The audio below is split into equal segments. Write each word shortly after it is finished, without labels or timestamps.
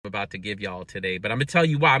about to give y'all today. But I'm going to tell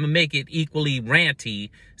you why. I'm going to make it equally ranty.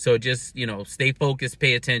 So just, stay focused,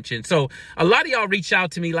 pay attention. So a lot of y'all reached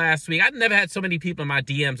out to me last week. I've never had so many people in my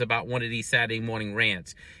DMs about one of these Saturday morning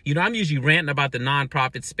rants. I'm usually ranting about the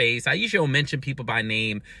nonprofit space. I usually don't mention people by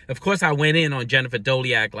name. Of course, I went in on Jennifer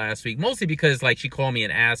Doliak last week, mostly because she called me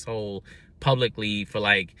an asshole publicly for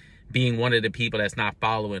being one of the people that's not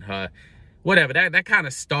following her. Whatever, that kind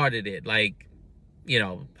of started it. I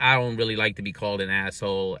don't really like to be called an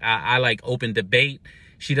asshole. I like open debate.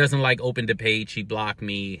 She doesn't like open debate. She blocked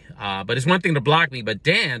me. But it's one thing to block me, but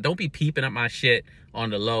damn, don't be peeping up my shit on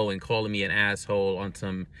the low and calling me an asshole on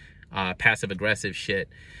some passive aggressive shit.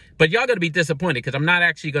 But y'all gonna be disappointed because I'm not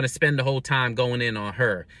actually gonna spend the whole time going in on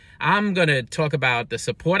her. I'm gonna talk about the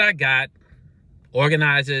support I got,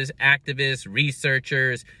 organizers, activists,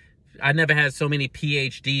 researchers. I never had so many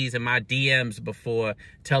PhDs in my DMs before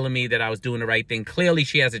telling me that I was doing the right thing. Clearly,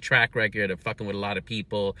 she has a track record of fucking with a lot of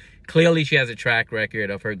people. Clearly, she has a track record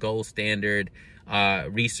of her gold standard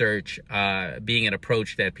research being an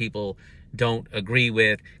approach that people don't agree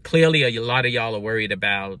with. Clearly, a lot of y'all are worried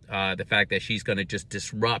about the fact that she's going to just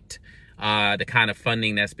disrupt the kind of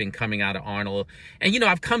funding that's been coming out of Arnold. And,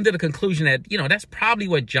 I've come to the conclusion that, that's probably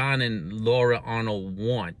what John and Laura Arnold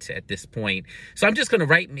want at this point. So I'm just going to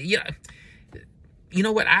write me. You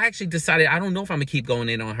know what? I actually decided I don't know if I'm going to keep going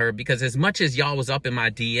in on her because as much as y'all was up in my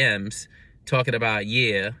DMs talking about,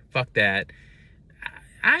 fuck that,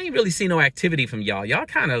 I ain't really seen no activity from y'all. Y'all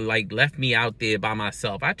kind of left me out there by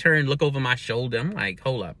myself. I look over my shoulder. I'm like,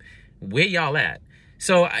 hold up, where y'all at?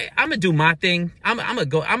 So I'm gonna do my thing. I'm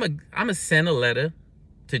gonna send a letter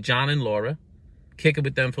to John and Laura, kick it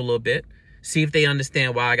with them for a little bit, see if they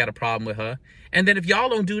understand why I got a problem with her. And then if y'all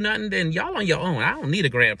don't do nothing, then y'all on your own. I don't need a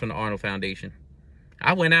grant from the Arnold Foundation.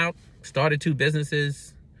 I went out, started 2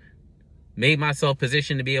 businesses, made myself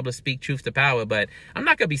positioned to be able to speak truth to power, but I'm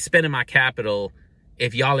not gonna be spending my capital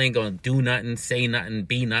if y'all ain't gonna do nothing, say nothing,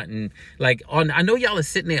 be nothing. I know y'all are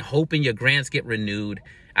sitting there hoping your grants get renewed.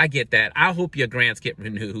 I get that. I hope your grants get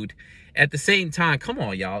renewed. At the same time, come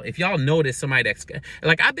on, y'all. If y'all notice somebody that's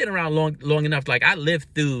I've been around long enough. I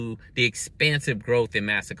lived through the expansive growth in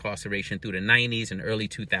mass incarceration through the 90s and early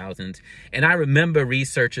 2000s. And I remember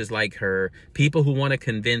researchers like her, people who want to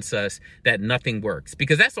convince us that nothing works,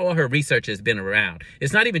 because that's all her research has been around.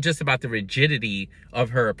 It's not even just about the rigidity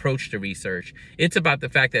of her approach to research. It's about the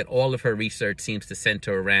fact that all of her research seems to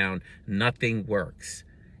center around nothing works.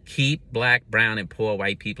 Keep black, brown, and poor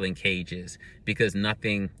white people in cages because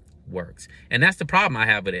nothing works. And that's the problem I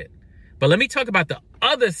have with it. But let me talk about the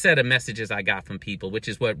other set of messages I got from people, which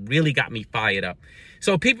is what really got me fired up.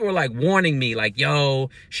 So people were warning me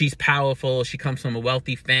yo, she's powerful. She comes from a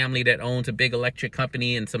wealthy family that owns a big electric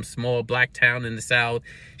company in some small black town in the South.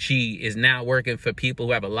 She is now working for people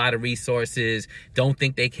who have a lot of resources. Don't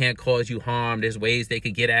think they can't cause you harm. There's ways they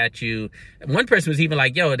could get at you. One person was even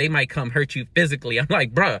yo, they might come hurt you physically. I'm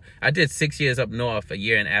like, bruh, I did 6 years up north, a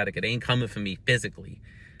year in Attica. They ain't coming for me physically.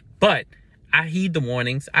 But I heed the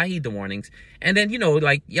warnings. And then, y'all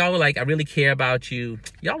are I really care about you.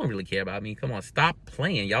 Y'all don't really care about me. Come on, stop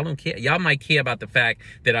playing. Y'all don't care. Y'all might care about the fact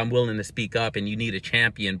that I'm willing to speak up and you need a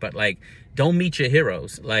champion. But, don't meet your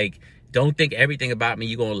heroes. Don't think everything about me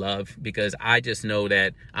you're going to love, because I just know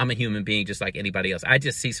that I'm a human being just like anybody else. I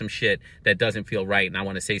just see some shit that doesn't feel right and I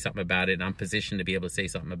want to say something about it, and I'm positioned to be able to say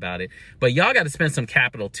something about it. But y'all got to spend some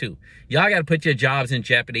capital too. Y'all got to put your jobs in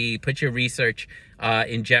jeopardy, put your research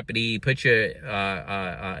in jeopardy, put your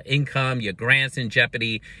income, your grants in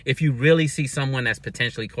jeopardy if you really see someone that's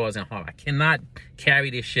potentially causing harm. I cannot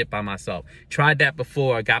carry this shit by myself. Tried that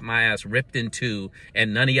before, got my ass ripped in two,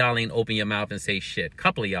 and none of y'all ain't open your mouth and say shit.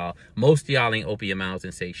 Couple of y'all, most of y'all ain't open your mouths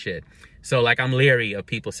and say shit. So I'm leery of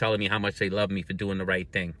people telling me how much they love me for doing the right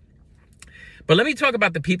thing. But let me talk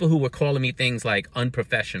about the people who were calling me things like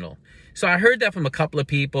unprofessional. So I heard that from a couple of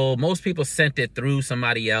people. Most people sent it through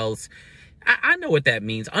somebody else. I know what that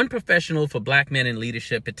means. Unprofessional for black men in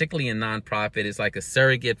leadership, particularly in nonprofit, is like a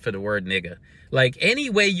surrogate for the word nigga. Any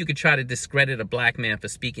way you could try to discredit a black man for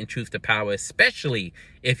speaking truth to power, especially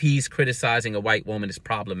if he's criticizing a white woman, is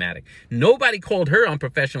problematic. Nobody called her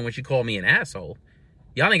unprofessional when she called me an asshole.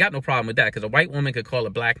 Y'all ain't got no problem with that, because a white woman could call a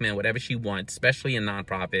black man whatever she wants, especially in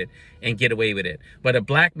nonprofit, and get away with it. But a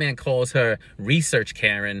black man calls her research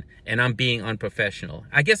Karen, and I'm being unprofessional.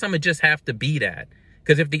 I guess I'm going to just have to be that.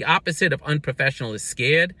 Because if the opposite of unprofessional is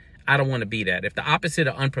scared, I don't want to be that. If the opposite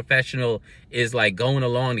of unprofessional is going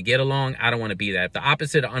along to get along, I don't want to be that. If the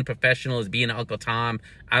opposite of unprofessional is being an Uncle Tom,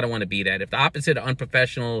 I don't want to be that. If the opposite of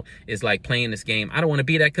unprofessional is playing this game, I don't want to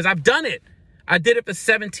be that, because I've done it. I did it for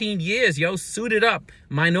 17 years, suited up,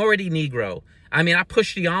 minority Negro. I mean, I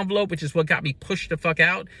pushed the envelope, which is what got me pushed the fuck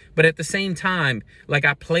out. But at the same time, like,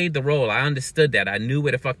 I played the role. I understood that. I knew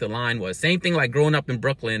where the fuck the line was. Same thing like growing up in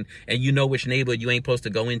Brooklyn and you know which neighborhood you ain't supposed to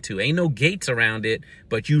go into. Ain't no gates around it,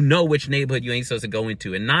 but you know which neighborhood you ain't supposed to go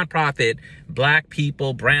into. In nonprofit, black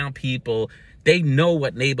people, brown people, they know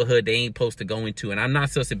what neighborhood they ain't supposed to go into. And I'm not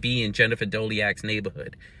supposed to be in Jennifer Doliak's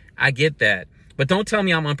neighborhood. I get that. But don't tell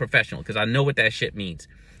me I'm unprofessional, because I know what that shit means.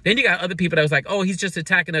 Then you got other people that was like, oh, he's just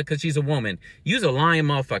attacking her because she's a woman. You's a lying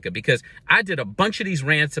motherfucker, because I did a bunch of these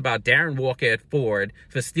rants about Darren Walker at Ford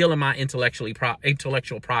for stealing my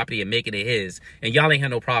intellectual property and making it his. And y'all ain't had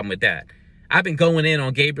no problem with that. I've been going in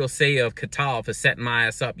on Gabriel Sayer of Qatar for setting my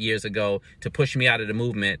ass up years ago to push me out of the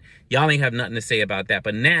movement. Y'all ain't have nothing to say about that.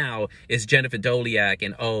 But now it's Jennifer Doliak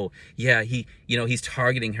and, oh, yeah, he's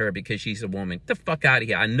targeting her because she's a woman. Get the fuck out of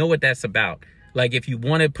here. I know what that's about. Like, if you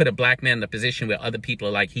want to put a black man in a position where other people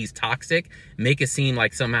are like, he's toxic, make it seem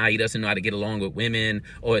like somehow he doesn't know how to get along with women,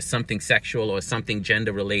 or it's something sexual or something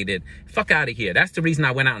gender related. Fuck out of here. That's the reason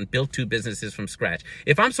I went out and built 2 businesses from scratch.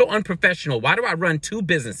 If I'm so unprofessional, why do I run 2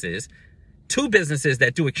 businesses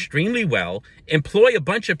that do extremely well, employ a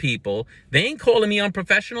bunch of people? They ain't calling me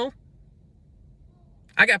unprofessional.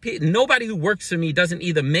 I got people, nobody who works for me doesn't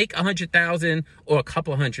either make 100,000 or a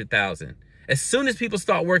couple 100,000. As soon as people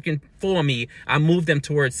start working for me, I move them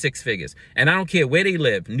towards 6 figures. And I don't care where they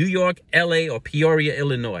live, New York, LA, or Peoria,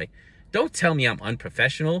 Illinois. Don't tell me I'm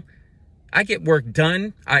unprofessional. I get work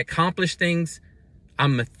done. I accomplish things.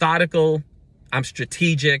 I'm methodical. I'm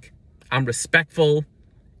strategic. I'm respectful.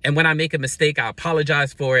 And when I make a mistake, I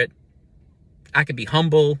apologize for it. I can be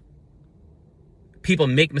humble. People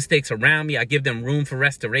make mistakes around me. I give them room for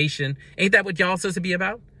restoration. Ain't that what y'all supposed to be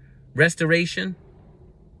about? Restoration?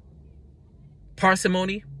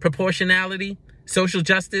 Parsimony, proportionality, social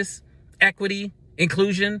justice, equity,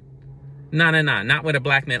 inclusion. No. Not when a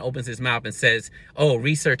black man opens his mouth and says, oh,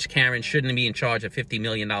 research Karen shouldn't be in charge of $50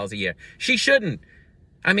 million a year. She shouldn't.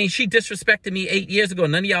 I mean, she disrespected me 8 years ago.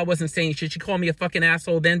 None of y'all wasn't saying shit. She called me a fucking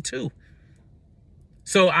asshole then too.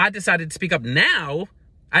 So I decided to speak up now.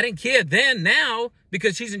 I didn't care then, now,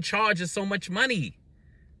 because she's in charge of so much money.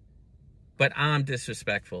 But I'm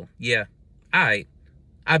disrespectful. Yeah. All right.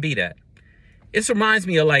 I'll be that. This reminds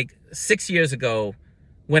me of like 6 years ago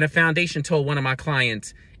when a foundation told one of my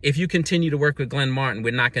clients, if you continue to work with Glenn Martin,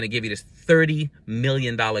 we're not going to give you this $30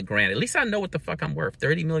 million grant. At least I know what the fuck I'm worth,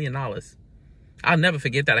 $30 million. I'll never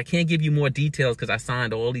forget that. I can't give you more details because I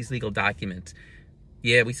signed all these legal documents.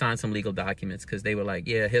 Yeah, we signed some legal documents because they were like,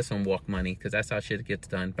 yeah, here's some walk money, because that's how shit gets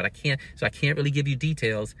done. But I can't really give you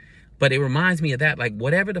details. But it reminds me of that, like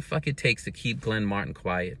whatever the fuck it takes to keep Glenn Martin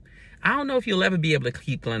quiet. I don't know if you'll ever be able to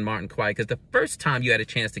keep Glenn Martin quiet, because the first time you had a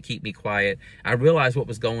chance to keep me quiet, I realized what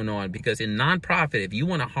was going on. Because in nonprofit, if you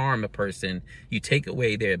want to harm a person, you take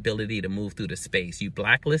away their ability to move through the space. You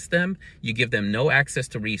blacklist them, you give them no access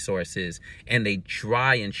to resources, and they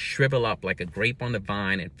dry and shrivel up like a grape on the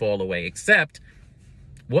vine and fall away. Except,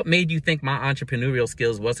 what made you think my entrepreneurial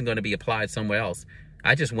skills wasn't going to be applied somewhere else?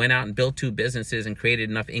 I just went out and built 2 businesses and created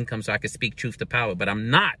enough income so I could speak truth to power. But I'm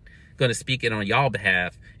not going to speak it on y'all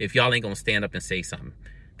behalf if y'all ain't going to stand up and say something.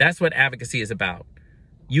 That's what advocacy is about.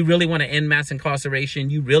 You really want to end mass incarceration?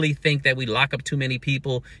 You really think that we lock up too many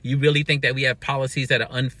people? You really think that we have policies that are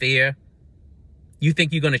unfair? You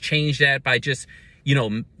think you're going to change that by just,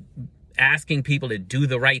 asking people to do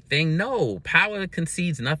the right thing? No, power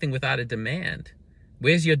concedes nothing without a demand.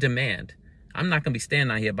 Where's your demand? I'm not going to be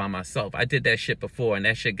standing out here by myself. I did that shit before, and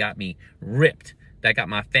that shit got me ripped. That got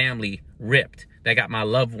my family ripped. That got my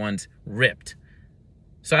loved ones ripped.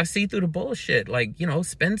 So I see through the bullshit. Like,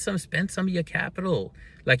 spend some of your capital.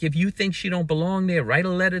 Like, if you think she don't belong there, write a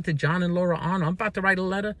letter to John and Laura Arnold. I'm about to write a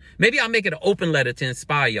letter. Maybe I'll make it an open letter to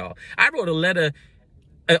inspire y'all. I wrote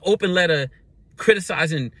an open letter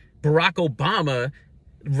criticizing Barack Obama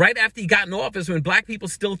right after he got in office, when black people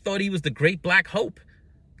still thought he was the great black hope.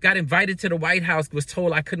 Got invited to the White House, was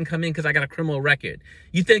told I couldn't come in because I got a criminal record.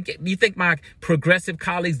 You think my progressive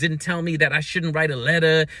colleagues didn't tell me that I shouldn't write a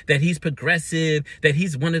letter, that he's progressive, that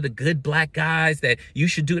he's one of the good black guys, that you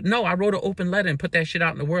should do it? No, I wrote an open letter and put that shit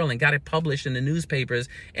out in the world and got it published in the newspapers,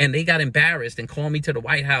 and they got embarrassed and called me to the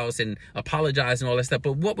White House and apologized and all that stuff.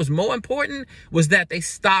 But what was more important was that they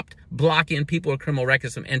stopped blocking people with criminal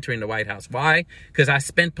records from entering the White House. Why? Because I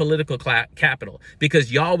spent political capital.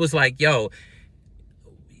 Because y'all was like, yo,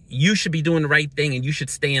 you should be doing the right thing and you should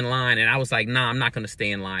stay in line. And I was like, nah, I'm not going to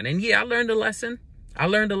stay in line. And yeah, I learned a lesson. I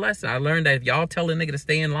learned that if y'all tell a nigga to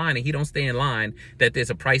stay in line and he don't stay in line, that there's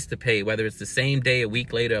a price to pay, whether it's the same day, a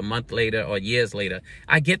week later, a month later, or years later.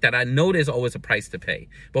 I get that. I know there's always a price to pay.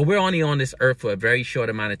 But we're only on this earth for a very short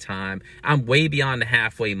amount of time. I'm way beyond the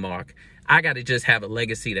halfway mark. I got to just have a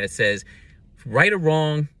legacy that says, right or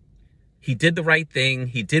wrong, he did the right thing.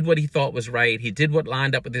 He did what he thought was right. He did what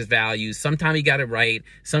lined up with his values. Sometimes he got it right.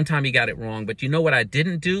 Sometimes he got it wrong. But you know what I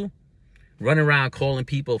didn't do? Run around calling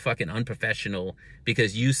people fucking unprofessional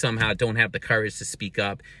because you somehow don't have the courage to speak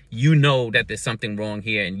up. You know that there's something wrong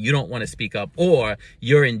here and you don't want to speak up, or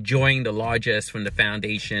you're enjoying the largesse from the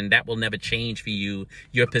foundation. That will never change for you.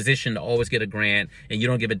 Your position to always get a grant, and you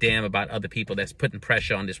don't give a damn about other people that's putting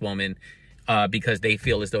pressure on this woman because they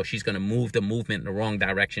feel as though she's going to move the movement in the wrong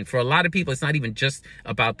direction. For a lot of people, it's not even just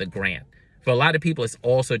about the grant. For a lot of people, it's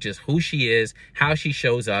also just who she is, how she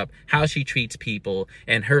shows up, how she treats people,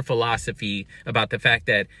 and her philosophy about the fact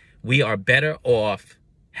that we are better off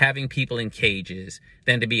having people in cages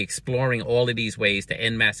than to be exploring all of these ways to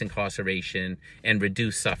end mass incarceration and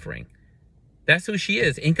reduce suffering. That's who she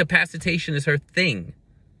is. Incapacitation is her thing.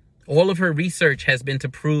 All of her research has been to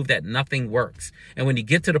prove that nothing works. And when you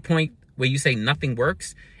get to the point where you say nothing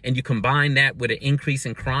works and you combine that with an increase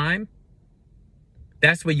in crime,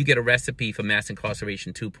 that's where you get a recipe for mass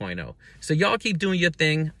incarceration 2.0. So y'all keep doing your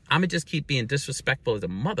thing. I'm going to just keep being disrespectful as a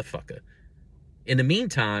motherfucker. In the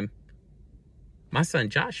meantime, my son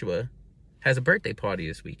Joshua has a birthday party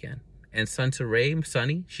this weekend. And son Saray,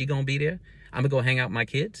 Sonny, she going to be there. I'm going to go hang out with my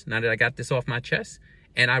kids now that I got this off my chest.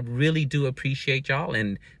 And I really do appreciate y'all.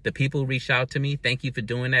 And the people who reached out to me, thank you for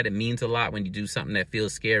doing that. It means a lot when you do something that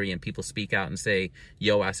feels scary and people speak out and say,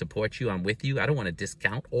 yo, I support you. I'm with you. I don't want to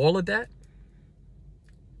discount all of that.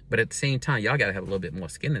 But at the same time, y'all got to have a little bit more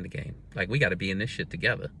skin in the game. Like, we got to be in this shit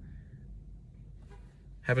together.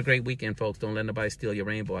 Have a great weekend, folks. Don't let nobody steal your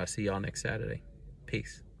rainbow. I'll see y'all next Saturday.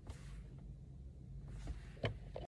 Peace.